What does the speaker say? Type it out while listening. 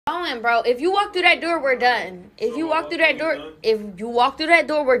done, bro. If you walk through that door, we're done. If you walk through that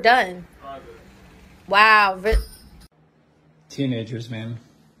door, we're done. Wow. Teenagers, man.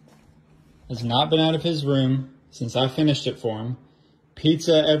 Has not been out of his room since I finished it for him.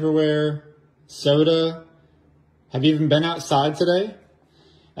 Pizza everywhere, soda. Have you even been outside today?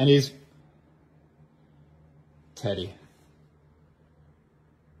 And he's... Teddy.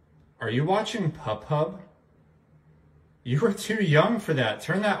 Are you watching Pub? You are too young for that.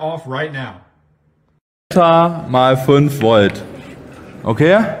 Turn that off right now. Beta mal 5 Volt.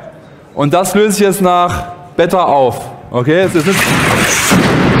 Okay? Und das löse ich jetzt nach Beta auf. Okay? Es ist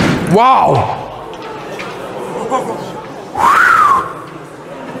wow!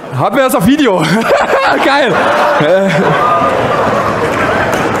 Haben wir das auf Video? Geil!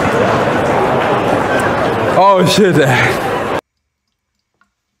 Oh shit, ey.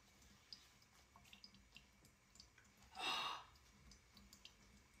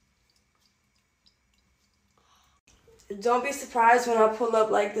 Don't be surprised when I pull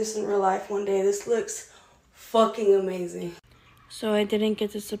up like this in real life one day. This looks fucking amazing. So I didn't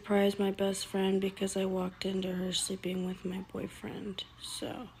get to surprise my best friend because I walked into her sleeping with my boyfriend.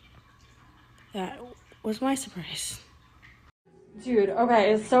 So that was my surprise. Dude,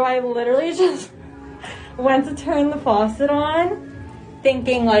 okay, so I literally just went to turn the faucet on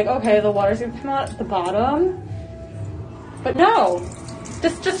thinking like, okay, the water's gonna come out at the bottom. But no,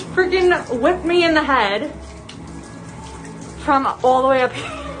 this just freaking whipped me in the head. From all the way up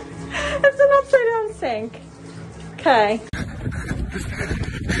here. It's an upside down sink. Okay.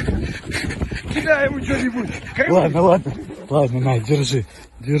 Кидай ему что-нибудь. Ладно, на, держи.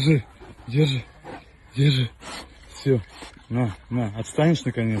 Все, на, отстанешь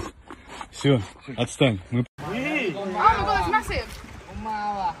наконец. Все, отстань. Oh my god, it's massive.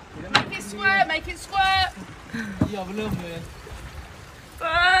 Make it squirt.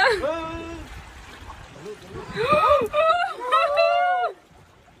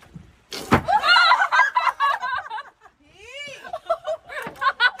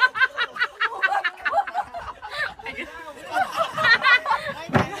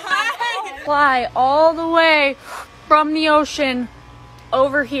 Fly all the way from the ocean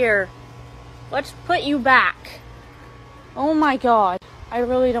over here. Let's put you back. Oh my god. I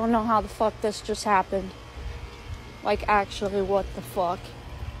really don't know how the fuck this just happened. Like, actually, what the fuck?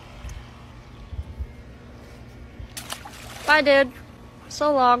 Bye, dude.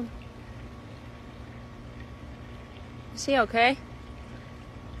 So long. Is he okay?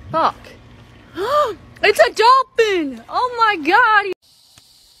 Fuck. It's a dolphin! Oh my god!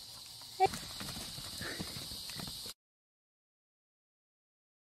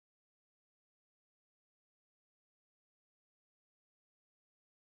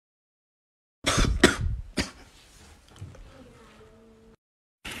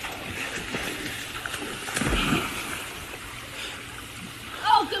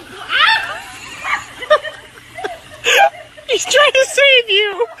 He's trying to save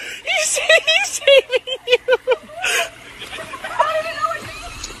you! He's saving you! I don't even know what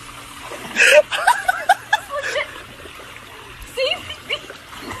see?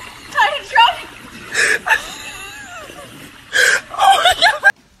 I'm drowning! Oh my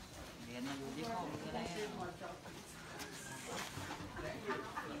god!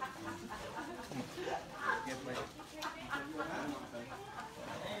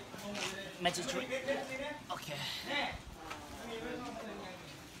 Okay.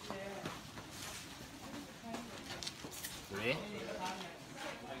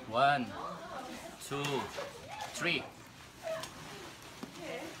 1, 2, 3.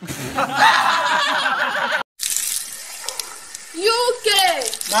 You okay?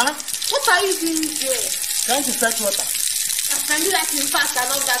 Ma? What are you doing here? Trying to fetch water. Can you like me fast? I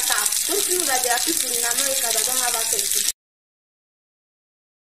love that stuff. Don't you know that there are people in America that don't have access to?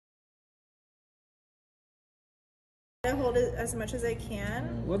 I hold it as much as I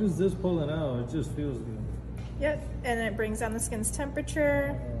can. What is this pulling out? It just feels good. Yep, and then it brings down the skin's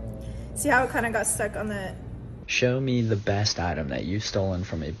temperature. See how it kind of got stuck on the... Show me the best item that you've stolen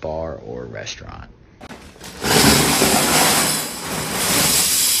from a bar or restaurant.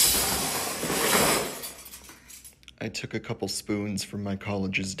 I took a couple spoons from my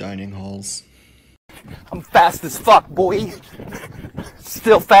college's dining halls. I'm fast as fuck, boy.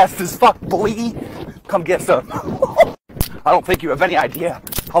 Still fast as fuck, boy. Come get some. I don't think you have any idea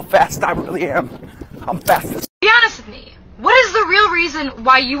how fast I really am. I'm fast as... Be honest with me. What is the real reason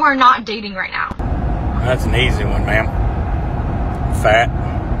why you are not dating right now? That's an easy one, ma'am. Fat,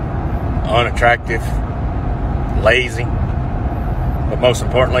 unattractive, lazy, but most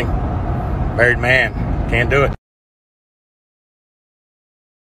importantly, married man. Can't do it.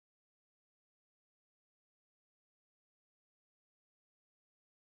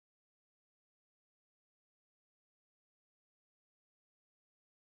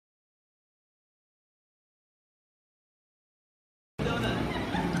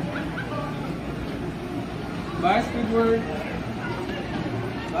 Bye, Squidward.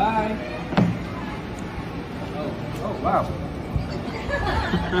 Bye. Oh, wow.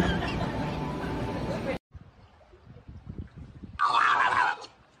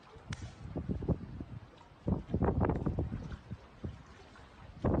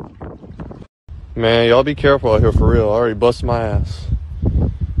 Man, y'all be careful out here for real. I already busted my ass.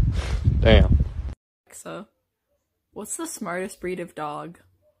 Damn. Alexa, what's the smartest breed of dog?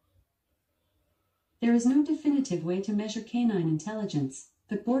 There is no definitive way to measure canine intelligence,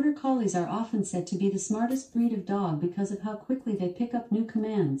 but border collies are often said to be the smartest breed of dog because of how quickly they pick up new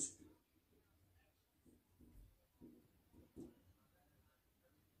commands.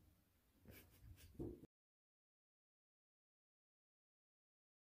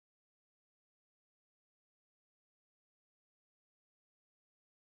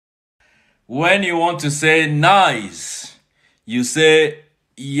 When you want to say nice, you say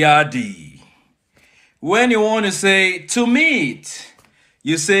yadi. When you want to say to meet,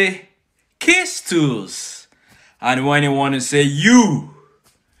 you say kistus. And when you want to say you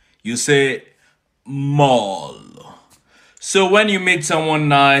say mall. So when you meet someone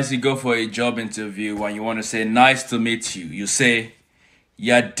nice, you go for a job interview, when you want to say nice to meet you, you say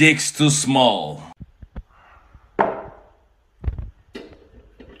your dick's too small.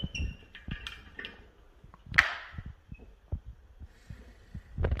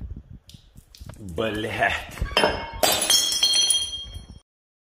 Black.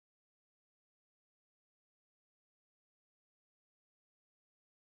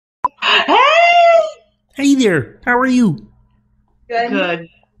 Hey there, how are you? Good.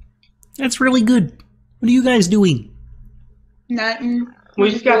 That's really good. What are you guys doing? Nothing.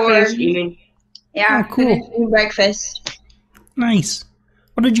 We just got finished eating. Yeah, Oh, cool. finished eating breakfast. Nice.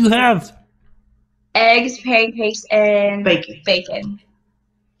 What did you have? Eggs, pancakes, and Bacon.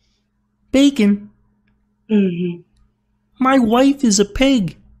 Bacon? Mm-hmm. My wife is a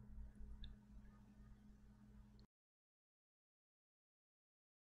pig.